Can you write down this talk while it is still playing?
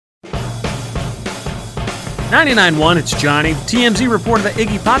99.1, it's Johnny. TMZ reported that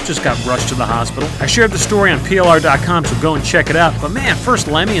Iggy Pop just got rushed to the hospital. I shared the story on PLR.com, so go and check it out. But man, first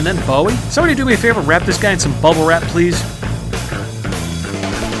Lemmy and then Bowie? Somebody do me a favor, wrap this guy in some bubble wrap, please.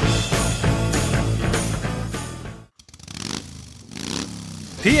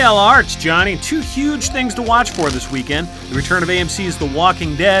 PLR, it's Johnny. Two huge things to watch for this weekend. The return of AMC's The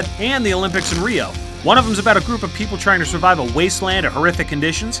Walking Dead and the Olympics in Rio. One of them's about a group of people trying to survive a wasteland of horrific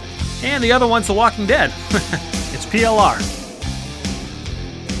conditions, and the other one's The Walking Dead. It's PLR.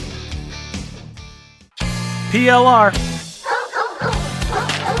 PLR.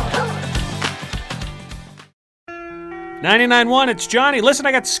 $99.1, it's Johnny. Listen,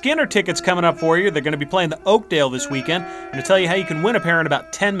 I got Skinner tickets coming up for you. They're going to be playing the Oakdale this weekend. I'm going to tell you how you can win a pair in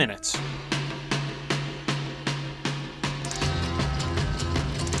about 10 minutes.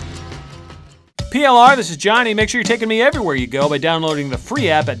 PLR, this is Johnny. Make sure you're taking me everywhere you go by downloading the free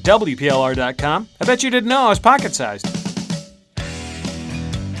app at WPLR.com. I bet you didn't know I was pocket-sized.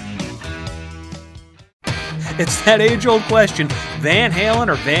 It's that age-old question, Van Halen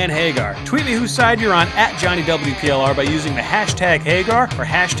or Van Hagar? Tweet me whose side you're on at JohnnyWPLR by using the hashtag Hagar or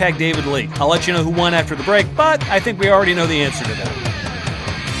hashtag David Lee. I'll let you know who won after the break, but I think we already know the answer to that.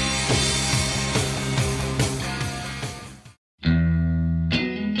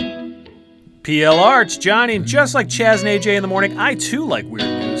 PLR, it's Johnny, and just like Chaz and AJ in the morning, I too like weird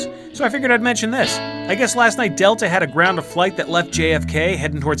news. So I figured I'd mention this. I guess last night Delta had a ground a flight that left JFK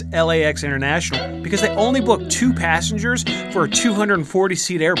heading towards LAX International because they only booked 2 passengers for a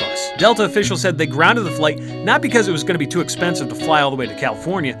 240-seat Airbus. Delta officials said they grounded the flight not because it was going to be too expensive to fly all the way to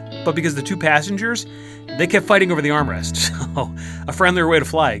California, but because the 2 passengers, they kept fighting over the armrest. So, a friendlier way to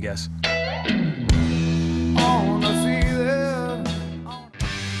fly, I guess.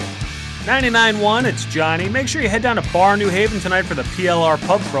 99.1, it's Johnny. Make sure you head down to Bar New Haven tonight for the PLR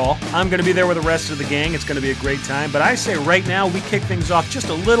pub crawl. I'm going to be there with the rest of the gang. It's going to be a great time. But I say right now we kick things off just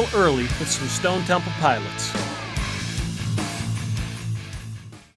a little early with some Stone Temple Pilots.